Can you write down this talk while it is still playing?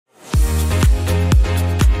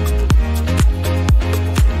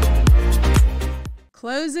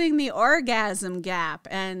closing the orgasm gap.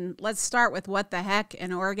 And let's start with what the heck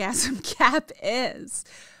an orgasm gap is.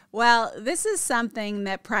 Well, this is something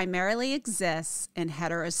that primarily exists in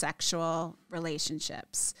heterosexual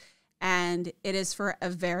relationships, and it is for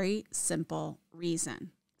a very simple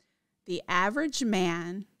reason. The average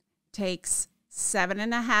man takes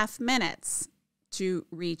 7.5 minutes to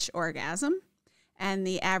reach orgasm, and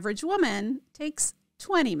the average woman takes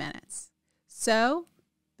 20 minutes. So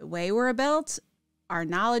the way we're built, our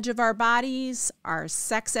knowledge of our bodies, our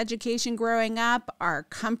sex education growing up, our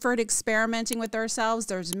comfort experimenting with ourselves,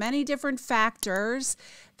 there's many different factors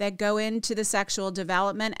that go into the sexual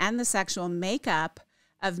development and the sexual makeup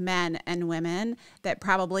of men and women that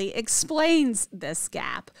probably explains this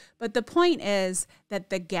gap. But the point is that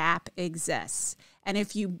the gap exists. And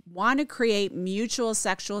if you want to create mutual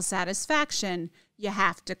sexual satisfaction, you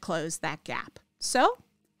have to close that gap. So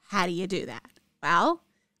how do you do that? Well,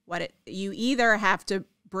 you either have to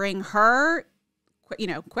bring her,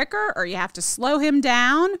 quicker, or you have to slow him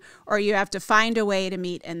down, or you have to find a way to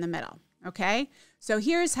meet in the middle, okay? So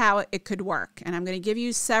here's how it could work, and I'm going to give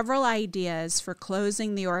you several ideas for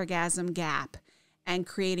closing the orgasm gap and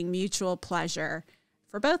creating mutual pleasure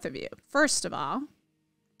for both of you. First of all,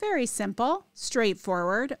 very simple,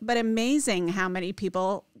 straightforward, but amazing how many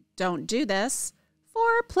people don't do this.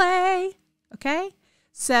 Foreplay, okay?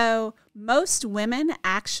 So most women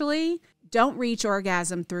actually don't reach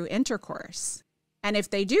orgasm through intercourse. And if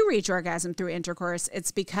they do reach orgasm through intercourse,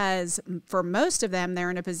 it's because for most of them,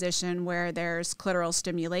 they're in a position where there's clitoral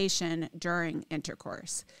stimulation during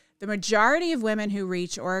intercourse. The majority of women who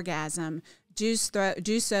reach orgasm do so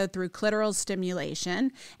through clitoral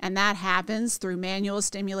stimulation, and that happens through manual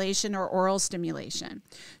stimulation or oral stimulation.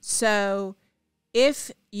 So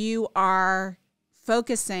if you are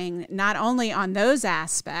focusing not only on those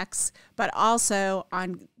aspects, but also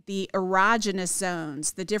on the erogenous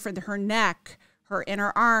zones, her neck, her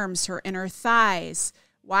inner arms, her inner thighs.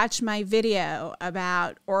 Watch my video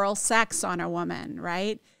about oral sex on a woman,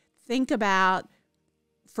 right? Think about,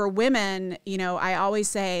 for women, I always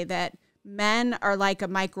say that men are like a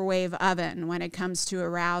microwave oven when it comes to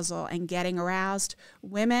arousal and getting aroused.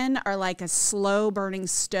 Women are like a slow burning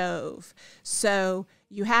stove. So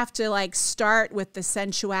you have to start with the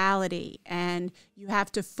sensuality, and you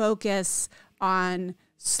have to focus on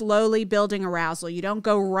slowly building arousal. You don't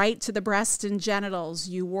go right to the breast and genitals.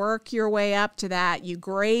 You work your way up to that. You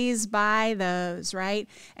graze by those, right?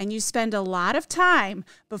 And you spend a lot of time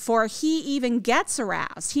before he even gets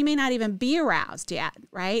aroused. He may not even be aroused yet,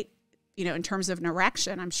 right? In terms of an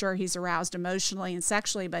erection, I'm sure he's aroused emotionally and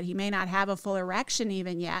sexually, but he may not have a full erection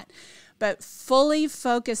even yet. But fully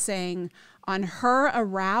focusing on her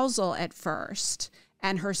arousal at first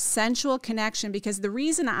and her sensual connection, because the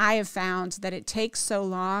reason I have found that it takes so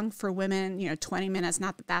long for women, 20 minutes,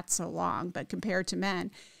 not that that's so long, but compared to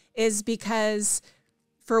men, is because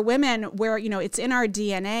for women, where, it's in our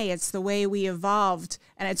DNA, it's the way we evolved,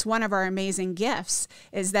 and it's one of our amazing gifts,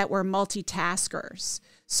 is that we're multitaskers.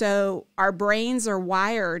 So our brains are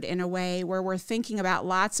wired in a way where we're thinking about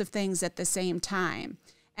lots of things at the same time.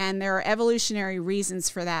 And there are evolutionary reasons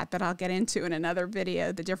for that I'll get into in another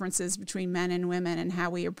video, the differences between men and women and how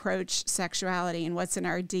we approach sexuality and what's in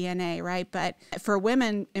our DNA, right? But for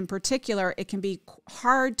women in particular, it can be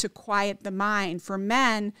hard to quiet the mind. For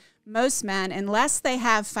men, most men, unless they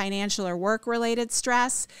have financial or work-related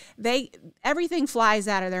stress, everything flies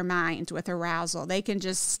out of their mind with arousal. They can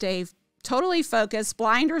just stay totally focused,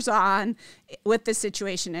 blinders on, with the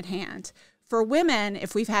situation at hand. For women,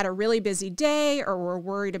 if we've had a really busy day, or we're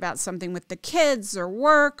worried about something with the kids or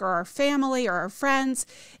work or our family or our friends,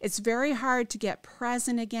 it's very hard to get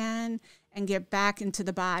present again and get back into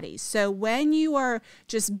the body. So when you are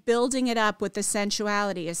just building it up with the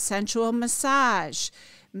sensuality, a sensual massage,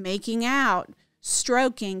 making out,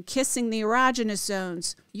 stroking, kissing the erogenous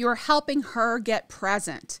zones, you're helping her get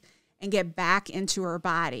present and get back into her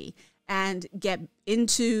body and get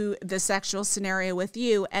into the sexual scenario with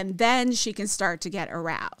you, and then she can start to get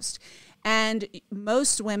aroused. And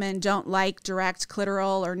most women don't like direct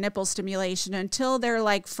clitoral or nipple stimulation until they're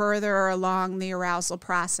further along the arousal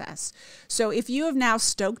process. So if you have now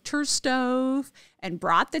stoked her stove and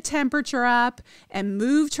brought the temperature up and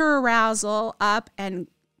moved her arousal up, and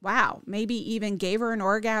wow, maybe even gave her an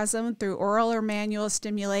orgasm through oral or manual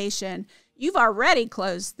stimulation, you've already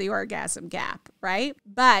closed the orgasm gap, right?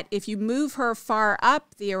 But if you move her far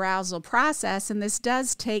up the arousal process, and this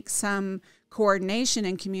does take some coordination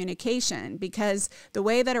and communication, because the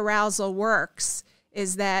way that arousal works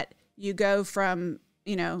is that you go from,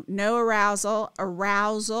 no arousal,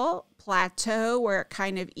 plateau, where it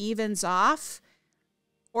kind of evens off,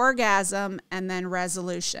 orgasm, and then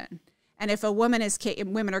resolution. And if a woman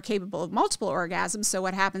women are capable of multiple orgasms, so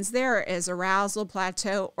what happens there is arousal,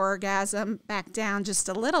 plateau, orgasm, back down just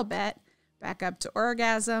a little bit, back up to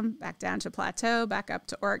orgasm, back down to plateau, back up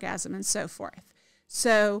to orgasm, and so forth.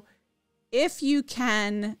 So if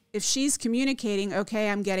she's communicating, okay,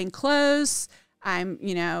 I'm getting close, I'm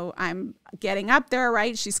getting up there,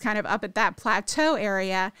 right? She's kind of up at that plateau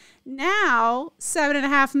area. Now,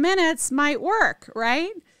 7.5 minutes might work,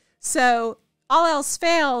 right? So all else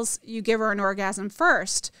fails, you give her an orgasm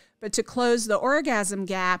first. But to close the orgasm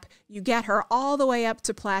gap, you get her all the way up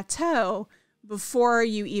to plateau before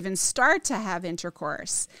you even start to have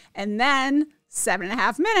intercourse. And then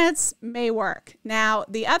 7.5 minutes may work. Now,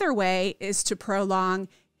 the other way is to prolong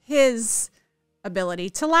his ability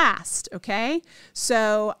to last, okay?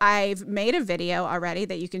 So I've made a video already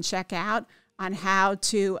that you can check out on how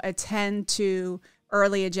to attend to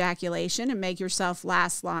early ejaculation and make yourself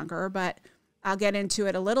last longer, but I'll get into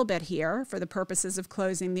it a little bit here for the purposes of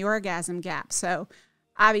closing the orgasm gap. So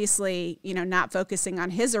obviously, not focusing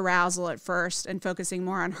on his arousal at first and focusing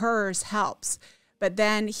more on hers helps. But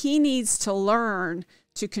then he needs to learn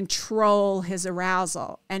to control his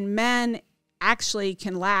arousal. And men actually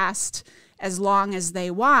can last as long as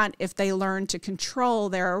they want if they learn to control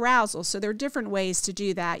their arousal. So there are different ways to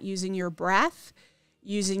do that, using your breath,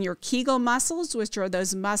 using your Kegel muscles, which are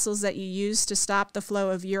those muscles that you use to stop the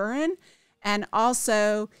flow of urine, and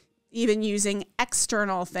also even using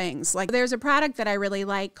external things. Like there's a product that I really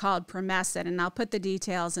like called Promescent, and I'll put the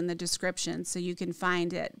details in the description so you can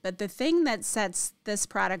find it. But the thing that sets this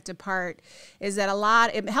product apart is that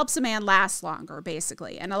it helps a man last longer,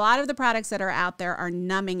 basically. And a lot of the products that are out there are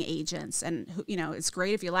numbing agents. And, it's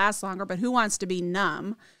great if you last longer, but who wants to be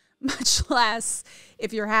numb? Much less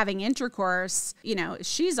if you're having intercourse.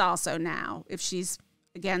 She's also now, if she's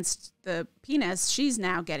against the penis, she's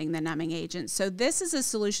now getting the numbing agent. So this is a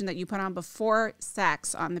solution that you put on before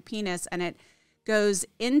sex on the penis, and it goes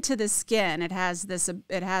into the skin. It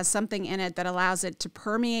has something in it that allows it to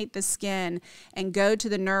permeate the skin and go to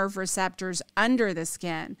the nerve receptors under the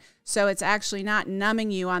skin. So it's actually not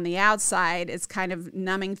numbing you on the outside. It's kind of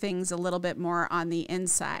numbing things a little bit more on the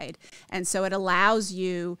inside. And so it allows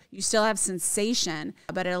you still have sensation,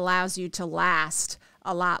 but it allows you to last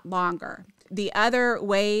a lot longer. The other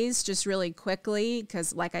ways, just really quickly,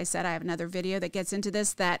 because like I said, I have another video that gets into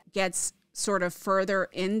this, that gets sort of further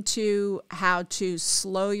into how to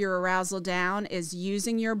slow your arousal down, is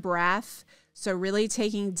using your breath. So really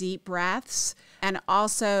taking deep breaths and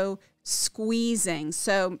also squeezing.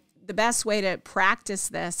 So the best way to practice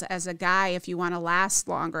this as a guy, if you want to last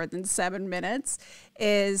longer than 7 minutes,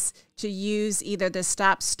 is to use either the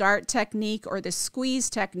stop-start technique or the squeeze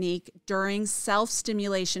technique during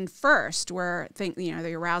self-stimulation first, where the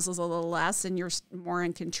arousal's a little less and you're more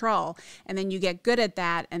in control. And then you get good at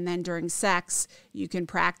that, and then during sex, you can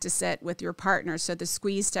practice it with your partner. So the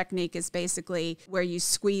squeeze technique is basically where you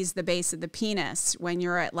squeeze the base of the penis when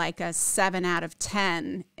you're at like a 7 out of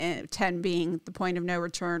 10, 10 being the point of no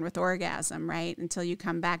return with orgasm, right? Until you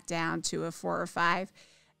come back down to a 4 or 5.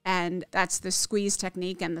 And that's the squeeze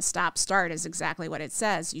technique, and the stop-start is exactly what it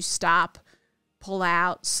says. You stop, pull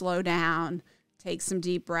out, slow down, take some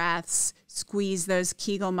deep breaths, squeeze those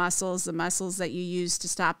Kegel muscles, the muscles that you use to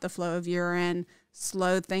stop the flow of urine,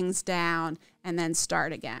 slow things down, and then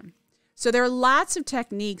start again. So there are lots of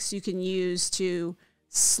techniques you can use to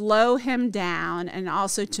slow him down and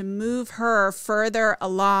also to move her further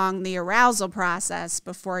along the arousal process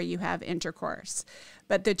before you have intercourse.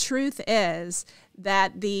 But the truth is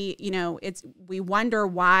that we wonder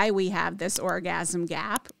why we have this orgasm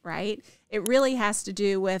gap, right? It really has to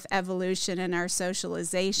do with evolution and our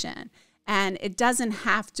socialization. And it doesn't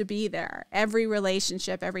have to be there. Every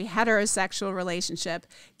relationship, every heterosexual relationship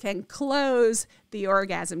can close the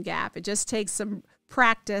orgasm gap. It just takes some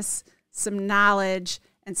practice, some knowledge,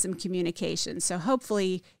 and some communication. So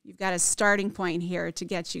hopefully you've got a starting point here to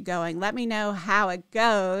get you going. Let me know how it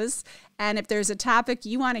goes. And if there's a topic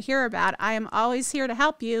you want to hear about, I am always here to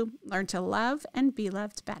help you learn to love and be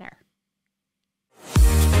loved better.